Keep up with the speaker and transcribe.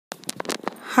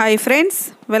Hi friends,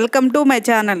 welcome to my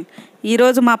channel.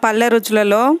 ఈరోజు మా పల్లె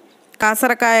రుచులలో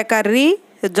కాసరకాయ కర్రీ,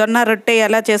 జొన్న రొట్టె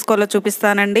ఎలా చేసుకోవాలో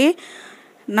చూపిస్తానండి.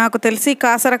 నాకు తెలిసి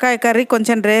కాసరకాయ కర్రీ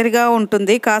కొంచెం రేర్గా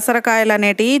ఉంటుంది. కాసరకాయలు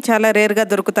అనేటివి చాలా రేర్గా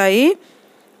దొరుకుతాయి.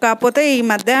 కాకపోతే ఈ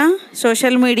మధ్య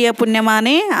సోషల్ మీడియా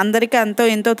పుణ్యమాని అందరికీ అంతో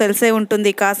ఎంతో తెలిసే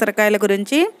ఉంటుంది కాసరకాయల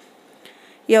గురించి.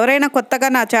 ఎవరైనా కొత్తగా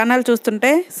నా ఛానల్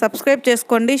చూస్తుంటే సబ్స్క్రైబ్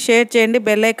చేసుకోండి, షేర్ చేయండి,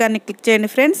 బెల్ ఐకాన్ని క్లిక్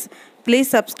చేయండి friends. Please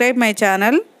subscribe my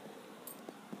channel.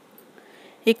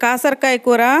 ఈ కాసరకాయ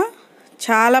కూర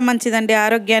చాలా మంచిదండి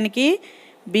ఆరోగ్యానికి.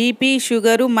 బీపీ,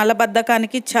 షుగరు,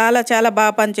 మలబద్ధకానికి చాలా చాలా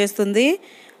బాగా పనిచేస్తుంది.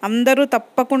 అందరూ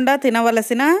తప్పకుండా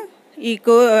తినవలసిన ఈ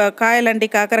కాయలండి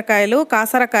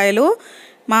కాసరకాయలు.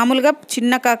 మామూలుగా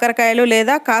చిన్న కాకరకాయలు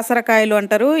లేదా కాసరకాయలు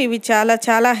అంటారు. ఇవి చాలా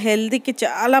చాలా హెల్తీకి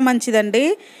చాలా మంచిదండి.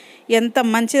 ఎంత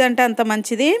మంచిదంటే అంత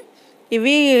మంచిది.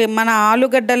 ఇవి మన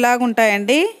ఆలుగడ్డలాగా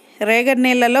ఉంటాయండి. రేగడి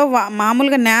నీళ్ళలో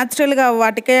మామూలుగా న్యాచురల్గా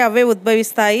వాటికే అవే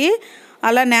ఉద్భవిస్తాయి.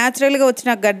 అలా న్యాచురల్గా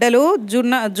వచ్చిన గడ్డలు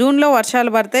జూన్లో వర్షాలు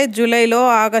పడతాయి. జూలైలో,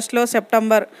 ఆగస్టులో,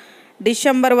 సెప్టెంబర్,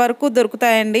 డిసెంబర్ వరకు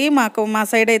దొరుకుతాయండి. మా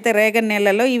సైడ్ అయితే రేగడి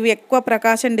నీళ్ళలో. ఇవి ఎక్కువ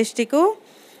ప్రకాశం డిస్టిక్,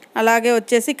 అలాగే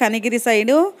వచ్చేసి కనిగిరి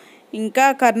సైడు, ఇంకా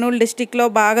కర్నూలు డిస్టిక్లో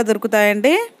బాగా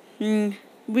దొరుకుతాయండి.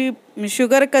 ఇవి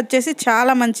షుగర్కి వచ్చేసి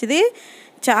చాలా మంచిది.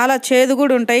 చాలా చేదు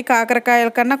కూడా ఉంటాయి.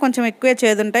 కాకరకాయల కన్నా కొంచెం ఎక్కువే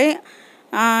చేదు ఉంటాయి.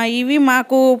 ఇవి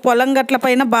మాకు పొలం గట్ల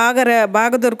పైన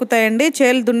బాగా దొరుకుతాయండి.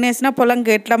 చేలు దున్నేసిన పొలం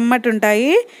గెట్లమ్మటి ఉంటాయి.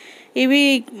 ఇవి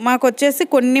మాకు వచ్చేసి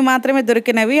కొన్ని మాత్రమే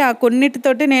దొరికినవి. ఆ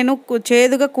కొన్నిటితోటి నేను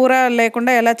చేదుగా కూర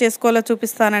లేకుండా ఎలా చేసుకోవాలో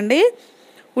చూపిస్తానండి.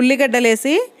 ఉల్లిగడ్డలు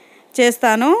వేసి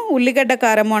చేస్తాను. ఉల్లిగడ్డ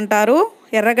కారం అంటారు,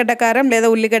 ఎర్రగడ్డ కారం లేదా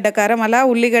ఉల్లిగడ్డ కారం. అలా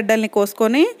ఉల్లిగడ్డల్ని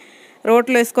కోసుకొని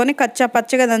రోట్లో వేసుకొని కచ్చా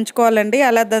పచ్చగా దంచుకోవాలండి.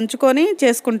 అలా దంచుకొని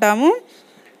చేసుకుంటాము.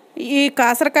 ఈ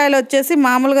కాసరకాయలు వచ్చేసి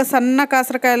మామూలుగా సన్న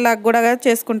కాసరకాయలాగా కూడా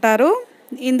చేసుకుంటారు.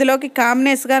 ఇందులోకి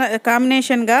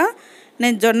కాంబినేషన్గా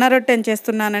నేను జొన్న రొట్టెని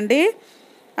చేస్తున్నానండి.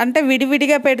 అంటే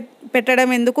విడివిడిగా పెట్టడం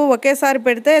ఎందుకు, ఒకేసారి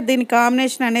పెడితే దీని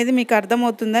కాంబినేషన్ అనేది మీకు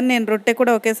అర్థమవుతుందని నేను రొట్టె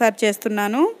కూడా ఒకేసారి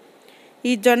చేస్తున్నాను.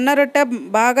 ఈ జొన్న రొట్టె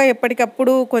బాగా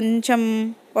ఎప్పటికప్పుడు కొంచెం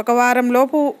ఒక వారం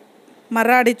లోపు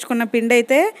మర్రాడించుకున్న పిండి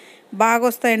అయితే బాగా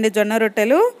వస్తాయండి జొన్న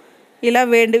రొట్టెలు. ఇలా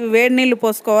వేడి నీళ్ళు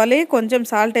పోసుకోవాలి. కొంచెం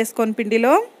సాల్ట్ వేసుకొని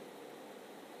పిండిలో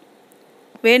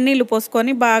వేడి నీళ్ళు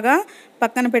పోసుకొని బాగా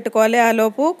పక్కన పెట్టుకోవాలి. ఆ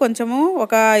లోపు కొంచెము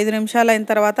ఒక 5 నిమిషాలు అయిన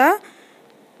తర్వాత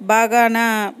బాగా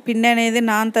పిండి అనేది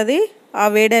నానుతుంది. ఆ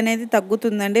వేడి అనేది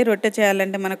తగ్గుతుందండి రొట్టె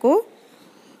చేయాలంటే మనకు.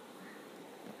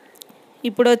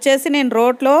 ఇప్పుడు వచ్చేసి నేను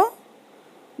రోట్లో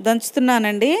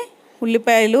దంచుతున్నానండి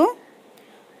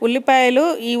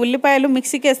ఈ ఉల్లిపాయలు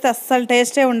మిక్సీకి వేస్తే అస్సలు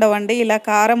టేస్టే ఉండవండి. ఇలా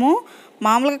కారము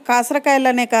మామూలుగా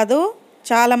కాసరకాయలనే కాదు,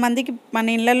 చాలామందికి మన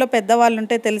ఇళ్ళల్లో పెద్దవాళ్ళు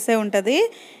ఉంటే తెలిసే ఉంటుంది.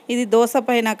 ఇది దోశ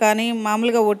పైన కానీ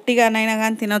మామూలుగా ఒట్టిగానైనా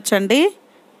కానీ తినొచ్చండి.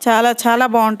 చాలా చాలా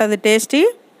బాగుంటుంది టేస్టీ.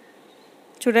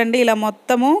 చూడండి, ఇలా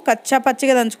మొత్తము కచ్చా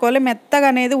పచ్చిగా దంచుకోవాలి. మెత్తగా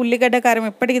అనేది ఉల్లిగడ్డ కారం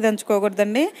ఎప్పటికీ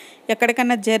దంచుకోకూడదండి.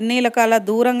 ఎక్కడికైనా జర్నీలకు అలా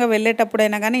దూరంగా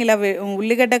వెళ్ళేటప్పుడైనా కానీ ఇలా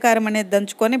ఉల్లిగడ్డ కారం అనేది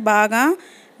దంచుకొని బాగా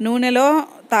నూనెలో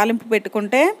తాలింపు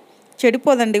పెట్టుకుంటే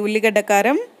చెడిపోదండి ఉల్లిగడ్డ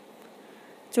కారం.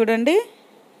 చూడండి,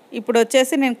 ఇప్పుడు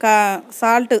వచ్చేసి నేను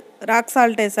రాక్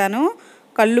సాల్ట్ వేసాను,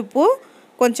 కల్లుప్పు,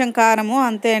 కొంచెం కారము,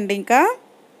 అంతే అండి. ఇంకా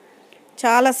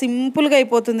చాలా సింపుల్గా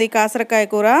అయిపోతుంది ఈ కాసరకాయ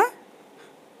కూర.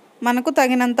 మనకు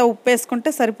తగినంత ఉప్పు వేసుకుంటే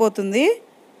సరిపోతుంది.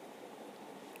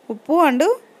 ఉప్పు అండ్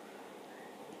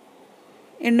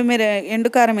ఎండు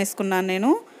కారం వేసుకున్నాను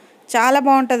నేను. చాలా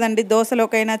బాగుంటుందండి.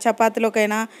 దోశలోకైనా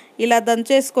చపాతీలోకైనా ఇలా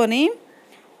దంచేసుకొని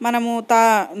మనము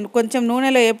కొంచెం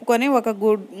నూనెలో వేపుకొని ఒక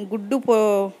గుడ్డు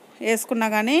వేసుకున్నా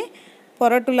కానీ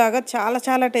పొరటులాగా చాలా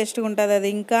చాలా టేస్ట్గా ఉంటుంది అది.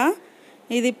 ఇంకా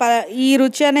ఈ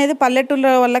రుచి అనేది పల్లెటూళ్ళ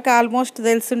వాళ్ళకి ఆల్మోస్ట్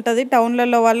తెలుసుంటుంది.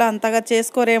 టౌన్లలో వాళ్ళు అంతగా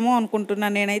చేసుకోరేమో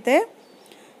అనుకుంటున్నాను నేనైతే.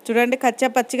 చూడండి, కచ్చా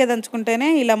పచ్చిగా దంచుకుంటేనే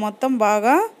ఇలా మొత్తం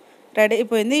బాగా రెడీ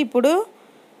అయిపోయింది. ఇప్పుడు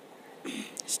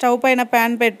స్టవ్ పైన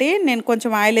ప్యాన్ పెట్టి నేను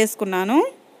కొంచెం ఆయిల్ వేసుకున్నాను.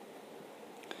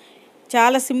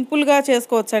 చాలా సింపుల్గా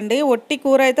చేసుకోవచ్చండి. ఒట్టి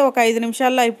కూర అయితే ఒక 5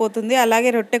 నిమిషాల్లో అయిపోతుంది. అలాగే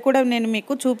రొట్టె కూడా నేను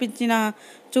మీకు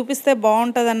చూపిస్తే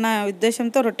బాగుంటుందన్న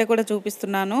ఉద్దేశంతో రొట్టె కూడా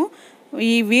చూపిస్తున్నాను.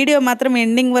 ఈ వీడియో మాత్రం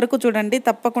ఎండింగ్ వరకు చూడండి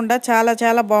తప్పకుండా. చాలా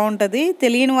చాలా బాగుంటుంది.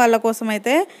 తెలియని వాళ్ళ కోసం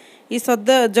అయితే ఈ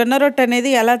జొన్న రొట్టె అనేది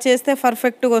ఎలా చేస్తే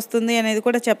పర్ఫెక్ట్గా వస్తుంది అనేది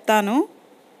కూడా చెప్తాను.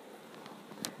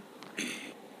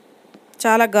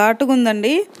 చాలా ఘాటుగా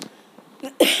ఉందండి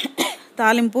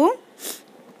తాలింపు.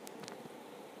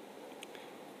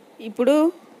 ఇప్పుడు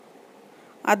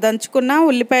ఆ దంచుకున్న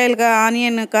ఉల్లిపాయలుగా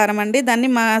ఆనియన్ కారం అండి, దాన్ని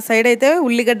మా సైడ్ అయితే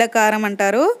ఉల్లిగడ్డ కారం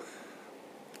అంటారు.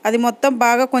 అది మొత్తం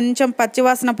బాగా కొంచెం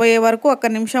పచ్చివాసన పోయే వరకు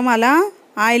 1 నిమిషం అలా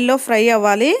ఆయిల్లో ఫ్రై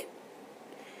అవ్వాలి.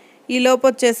 ఈ లోపు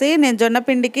వచ్చేసి నేను జొన్న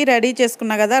పిండికి రెడీ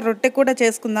చేసుకున్నా కదా, రొట్టె కూడా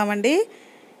చేసుకుందామండి.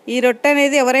 ఈ రొట్టె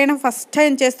అనేది ఎవరైనా ఫస్ట్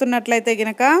టైం చేస్తున్నట్లయితే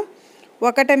కనుక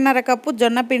 1.5 కప్పు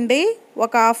జొన్న పిండి,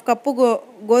 ఒక హాఫ్ కప్పు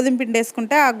గోధుమ పిండి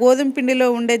వేసుకుంటే ఆ గోధుమ పిండిలో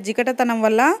ఉండే జిగటతనం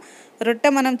వల్ల రొట్టె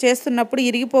మనం చేస్తున్నప్పుడు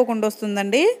ఇరిగిపోకుండా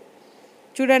వస్తుందండి.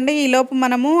 చూడండి ఈలోపు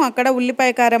మనము అక్కడ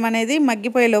ఉల్లిపాయ కారం అనేది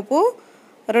మగ్గిపోయేలోపు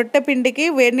రొట్టె పిండికి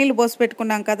వేడి నీళ్ళు పోసి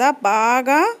పెట్టుకున్నాం కదా,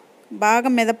 బాగా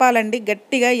మెదపాలండి.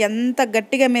 గట్టిగా, ఎంత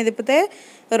గట్టిగా మెదిపితే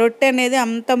రొట్టె అనేది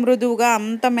అంత మృదువుగా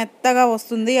అంత మెత్తగా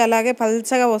వస్తుంది, అలాగే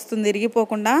పల్చగా వస్తుంది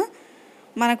ఇరిగిపోకుండా.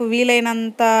 మనకు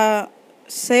వీలైనంత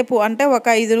సేపు అంటే ఒక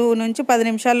 5 నుంచి 10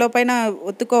 నిమిషాల్లో పైన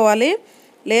ఒత్తుకోవాలి.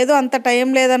 లేదు అంత టైం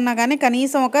లేదన్నా కానీ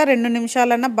కనీసం ఒక 2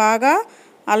 నిమిషాలన్నా బాగా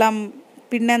అలా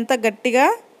పిండి అంతా గట్టిగా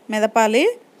మెదపాలి.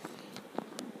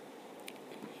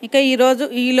 ఇక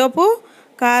ఈలోపు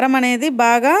కారం అనేది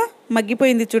బాగా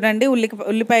మగ్గిపోయింది చూడండి,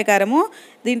 ఉల్లిపాయ కారము.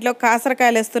 దీంట్లో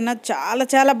కాసరకాయలు వేస్తున్నా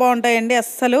చాలా బాగుంటాయండి.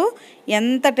 అస్సలు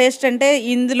ఎంత టేస్ట్ అంటే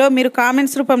ఇందులో మీరు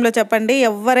కామెంట్స్ రూపంలో చెప్పండి,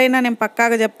 ఎవరైనా నేను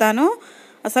పక్కాగా చెప్తాను.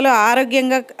 అసలు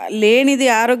ఆరోగ్యంగా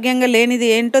లేనిది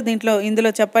ఏంటో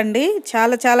ఇందులో చెప్పండి.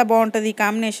 చాలా బాగుంటుంది ఈ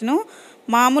కాంబినేషను.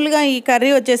 మామూలుగా ఈ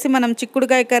కర్రీ వచ్చేసి మనం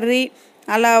చిక్కుడుకాయ కర్రీ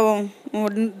అలా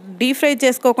డీప్ ఫ్రై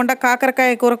చేసుకోకుండా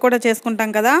కాకరకాయ కూర కూడా చేసుకుంటాం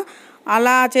కదా,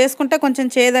 అలా చేసుకుంటే కొంచెం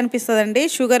చేదనిపిస్తుందండి.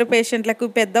 షుగర్ పేషెంట్లకు,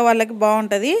 పెద్దవాళ్ళకి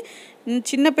బాగుంటుంది.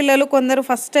 చిన్నపిల్లలు కొందరు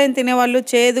ఫస్ట్ టైం తినేవాళ్ళు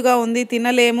చేదుగా ఉంది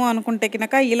తినలేము అనుకుంటే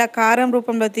కనుక ఇలా కారం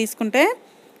రూపంలో తీసుకుంటే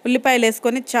ఉల్లిపాయలు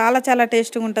వేసుకొని చాలా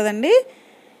టేస్ట్గా ఉంటుందండి.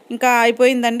 ఇంకా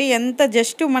అయిపోయిందండి. ఎంత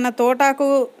జస్ట్ మన తోటాకు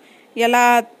ఎలా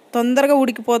తొందరగా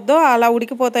ఉడికిపోద్దో అలా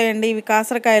ఉడికిపోతాయండి ఇవి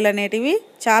కాసరకాయలు అనేటివి.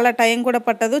 చాలా టైం కూడా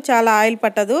పట్టదు, చాలా ఆయిల్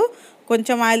పట్టదు,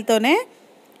 కొంచెం ఆయిల్తోనే.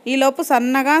 ఈలోపు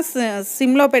సన్నగా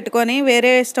సిమ్లో పెట్టుకొని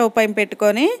వేరే స్టవ్ పైన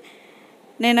పెట్టుకొని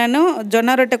నేను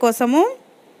జొన్న రొట్టె కోసము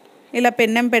ఇలా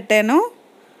పెన్నెం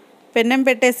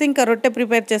పెట్టేసి ఇంకా రొట్టె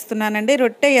ప్రిపేర్ చేస్తున్నానండి.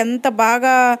 రొట్టె ఎంత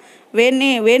బాగా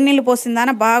వేడి నీళ్ళు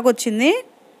పోసిందాన బాగా వచ్చింది.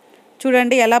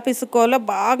 చూడండి ఎలా పిసుకోవాలో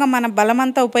బాగా మన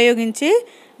బలమంతా ఉపయోగించి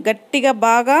గట్టిగా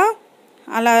బాగా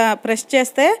అలా ప్రెస్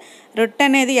చేస్తే రొట్టె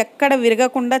అనేది ఎక్కడ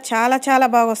విరగకుండా చాలా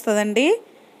బాగా వస్తుందండి.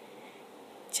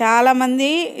 చాలామంది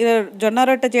జొన్న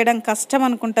రొట్టె చేయడం కష్టం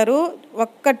అనుకుంటారు.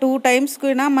 2 టైమ్స్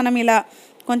కూడా మనం ఇలా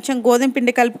కొంచెం గోధుమ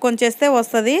పిండి కలుపుకొని చేస్తే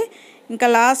వస్తుంది. ఇంకా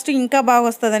లాస్ట్ ఇంకా బాగా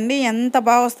వస్తుందండి. ఎంత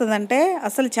బాగా వస్తుందంటే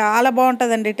అసలు చాలా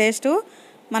బాగుంటుందండి టేస్టు.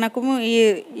 మనకు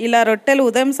ఇలా రొట్టెలు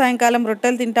ఉదయం సాయంకాలం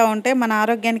రొట్టెలు తింటూ ఉంటే మన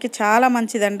ఆరోగ్యానికి చాలా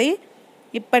మంచిదండి.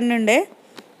 ఇప్పటి నుండే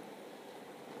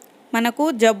మనకు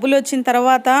జబ్బులు వచ్చిన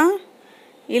తర్వాత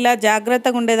ఇలా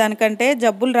జాగ్రత్తగా ఉండేదానికంటే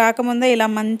జబ్బులు రాకముందే ఇలా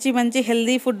మంచి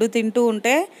హెల్దీ ఫుడ్ తింటూ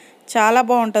ఉంటే చాలా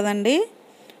బాగుంటుందండి.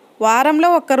 వారంలో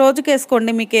ఒక్క రోజుకి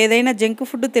వేసుకోండి. మీకు ఏదైనా జంక్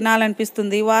ఫుడ్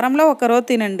తినాలనిపిస్తుంది, వారంలో ఒక రోజు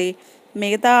తినండి.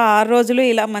 మిగతా 6 రోజులు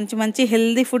ఇలా మంచి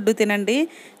హెల్దీ ఫుడ్ తినండి.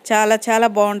 చాలా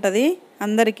బాగుంటుంది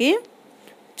అందరికీ.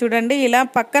 చూడండి ఇలా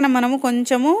పక్కన మనము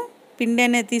కొంచెము పిండి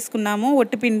అనేది తీసుకున్నాము,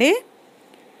 ఒట్టి పిండి.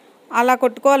 అలా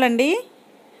కొట్టుకోవాలండి.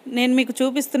 నేను మీకు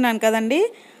చూపిస్తున్నాను కదండి,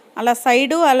 అలా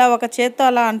సైడు అలా ఒక చేత్తో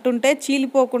అలా అంటుంటే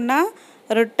చీలిపోకుండా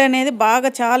రొట్టె అనేది బాగా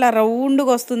చాలా రౌండ్గా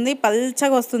వస్తుంది,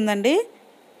 పల్చగా వస్తుందండి.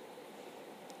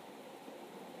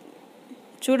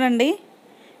 చూడండి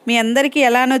మీ అందరికీ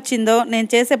ఎలా నచ్చిందో, నేను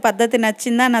చేసే పద్ధతి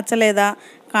నచ్చిందా నచ్చలేదా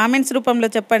కామెంట్స్ రూపంలో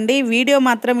చెప్పండి. వీడియో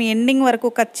మాత్రం ఎండింగ్ వరకు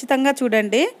ఖచ్చితంగా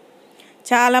చూడండి.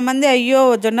 చాలామంది అయ్యో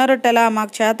జొన్న రొట్టెలా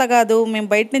మాకు చేత కాదు, మేము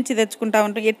బయట నుంచి తెచ్చుకుంటా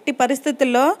ఉంటాం. ఎట్టి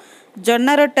పరిస్థితుల్లో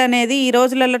జొన్న రొట్టె అనేది ఈ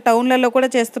రోజులలో టౌన్లలో కూడా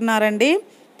చేస్తున్నారండి.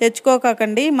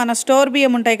 తెచ్చుకోకండి. మన స్టోర్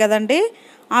బియ్యం ఉంటాయి కదండి,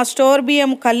 ఆ స్టోర్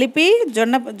బియ్యం కలిపి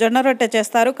జొన్న రొట్టె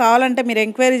చేస్తారు. కావాలంటే మీరు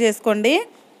ఎంక్వైరీ చేసుకోండి.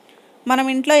 మనం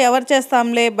ఇంట్లో ఎవరు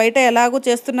చేస్తాంలే, బయట ఎలాగూ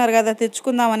చేస్తున్నారు కదా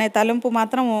తెచ్చుకుందాం అనే తలంపు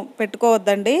మాత్రం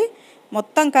పెట్టుకోవద్దండి.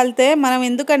 మొత్తం కలితే మనం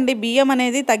ఎందుకండి బియ్యం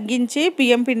అనేది తగ్గించి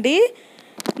బియ్యం పిండి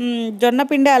జొన్న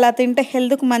పిండి అలా తింటే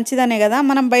హెల్త్కు మంచిదనే కదా.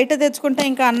 మనం బయట తెచ్చుకుంటే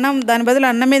ఇంకా దాని బదులు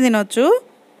అన్నమే తినొచ్చు.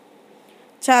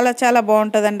 చాలా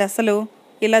బాగుంటుందండి. అసలు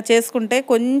ఇలా చేసుకుంటే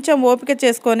కొంచెం ఓపిక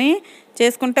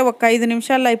చేసుకుంటే ఒక 5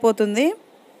 నిమిషాల్లో అయిపోతుంది.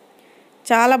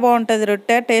 చాలా బాగుంటుంది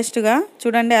రొట్టె టేస్ట్గా.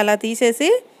 చూడండి అలా తీసేసి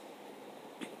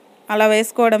అలా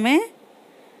వేసుకోవడమే.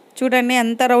 చూడండి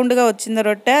ఎంత రౌండ్గా వచ్చిందో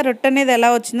రొట్టె అనేది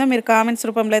ఎలా వచ్చిందో మీరు కామెంట్స్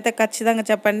రూపంలో అయితే ఖచ్చితంగా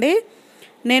చెప్పండి.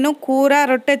 నేను కూర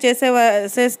రొట్టె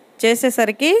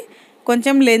చేసేసరికి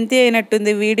కొంచెం లెంతీ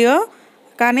అయినట్టుంది వీడియో,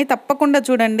 కానీ తప్పకుండా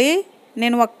చూడండి.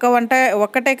 నేను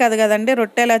ఒక్కటే కాదు కదండి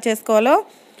రొట్టె ఎలా చేసుకోవాలో,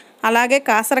 అలాగే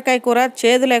కాసరకాయ కూర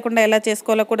చేదు లేకుండా ఎలా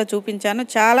చేసుకోవాలో కూడా చూపించాను.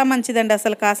 చాలా మంచిదండి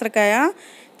అసలు కాసరకాయ.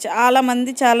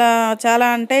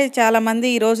 చాలామంది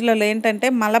ఈ రోజులలో ఏంటంటే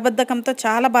మలబద్ధకంతో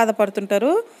చాలా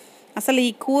బాధపడుతుంటారు. అసలు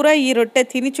ఈ కూర ఈ రొట్టె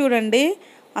తిని చూడండి,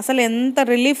 అసలు ఎంత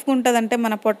రిలీఫ్గా ఉంటుందంటే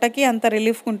మన పొట్టకి అంత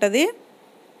రిలీఫ్గా ఉంటుంది.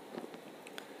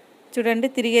 చూడండి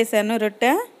తిరిగేసాను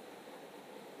రొట్టె.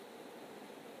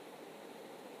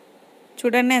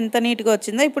 చూడండి ఎంత నీట్గా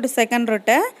వచ్చిందో. ఇప్పుడు సెకండ్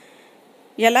రొట్టె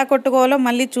ఎలా కొట్టుకోవాలో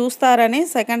మళ్ళీ చూస్తారని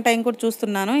సెకండ్ టైం కూడా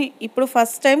చూస్తున్నాను. ఇప్పుడు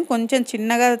ఫస్ట్ టైం కొంచెం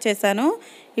చిన్నగా చేశాను,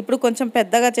 ఇప్పుడు కొంచెం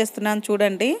పెద్దగా చేస్తున్నాను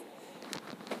చూడండి.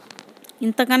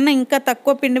 ఇంతకన్నా ఇంకా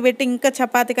తక్కువ పిండి పెట్టి ఇంకా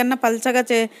చపాతీ కన్నా పల్చగా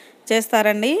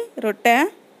చేస్తారండి రొట్టె.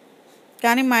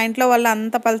 కానీ మా ఇంట్లో వాళ్ళు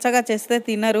అంత పల్చగా చేస్తే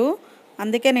తినరు,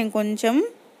 అందుకే నేను కొంచెం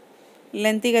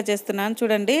లెంతీగా చేస్తున్నాను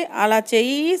చూడండి. అలా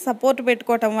చెయ్యి సపోర్ట్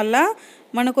పెట్టుకోవటం వల్ల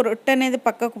మనకు రొట్టె అనేది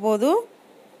పక్కకు పోదు,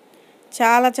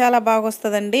 చాలా చాలా బాగా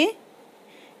వస్తుందండి.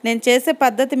 నేను చేసే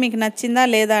పద్ధతి మీకు నచ్చిందా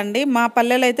లేదా అండి? మా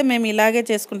పల్లెలో అయితే మేము ఇలాగే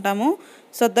చేసుకుంటాము.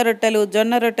 సొద్ద రొట్టెలు,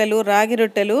 జొన్న రొట్టెలు, రాగి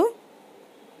రొట్టెలు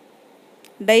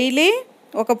డైలీ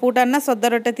ఒక పూటన్నా సొద్ద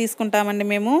రొట్టె తీసుకుంటామండి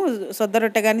మేము. సొద్ద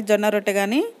రొట్టె కానీ జొన్న రొట్టె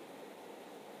కానీ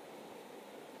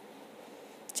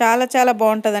చాలా చాలా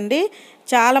బాగుంటుందండి.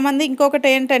 చాలామంది ఇంకొకటి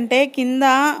ఏంటంటే కింద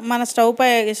మన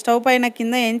స్టవ్ పైన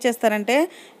కింద ఏం చేస్తారంటే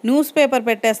న్యూస్ పేపర్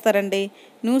పెట్టేస్తారండి.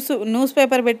 న్యూస్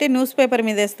పేపర్ పెట్టి న్యూస్ పేపర్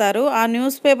మీద వేస్తారు. ఆ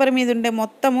న్యూస్ పేపర్ మీద ఉండే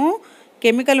మొత్తము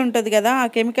కెమికల్ ఉంటుంది కదా, ఆ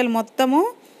కెమికల్ మొత్తము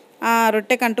ఆ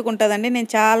రొట్టెకి అంటుకుంటుందండి. నేను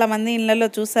చాలామంది ఇళ్ళల్లో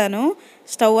చూశాను.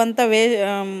 స్టవ్ అంతా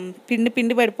పిండి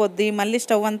పిండి పడిపోద్ది, మళ్ళీ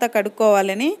స్టవ్ అంతా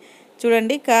కడుక్కోవాలని.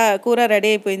 చూడండి కూర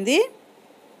రెడీ అయిపోయింది.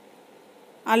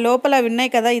 ఆ లోపల అవి ఉన్నాయి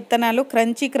కదా ఇత్తనాలు,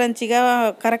 క్రంచీ క్రంచీగా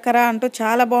కరకర అంటూ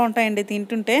చాలా బాగుంటాయండి.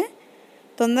 తింటుంటే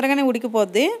తొందరగానే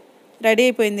ఉడికిపోద్ది. రెడీ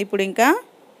అయిపోయింది. ఇప్పుడు ఇంకా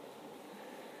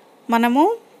మనము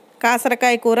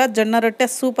కాసరకాయ కూర జొన్న రొట్టె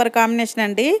సూపర్ కాంబినేషన్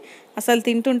అండి. అసలు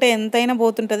తింటుంటే ఎంతైనా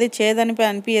పోతుంటుంది, చేదని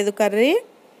అనిపించదు కర్రీ.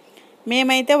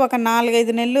 మేమైతే ఒక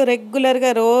 4-5 నెలలు రెగ్యులర్గా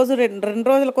రోజు 2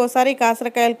 రోజులకోసారి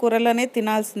కాసరకాయల కూరలోనే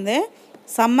తినాల్సిందే.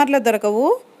 సమ్మర్లో దొరకవు,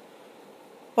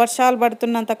 వర్షాలు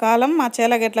పడుతున్నంత కాలం మా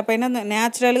చేలగట్ల పైన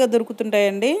న్యాచురల్గా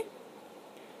దొరుకుతుంటాయండి.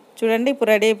 చూడండి ఇప్పుడు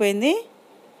రెడీ అయిపోయింది,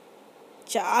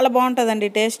 చాలా బాగుంటుందండి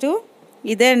టేస్టు.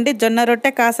 ఇదే అండి జొన్న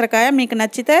రొట్టె కాసరకాయ. మీకు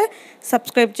నచ్చితే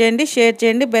సబ్స్క్రైబ్ చేయండి, షేర్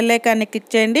చేయండి, బెల్ ఐకాన్ని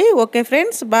క్లిక్ చేయండి. Okay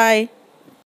friends, bye.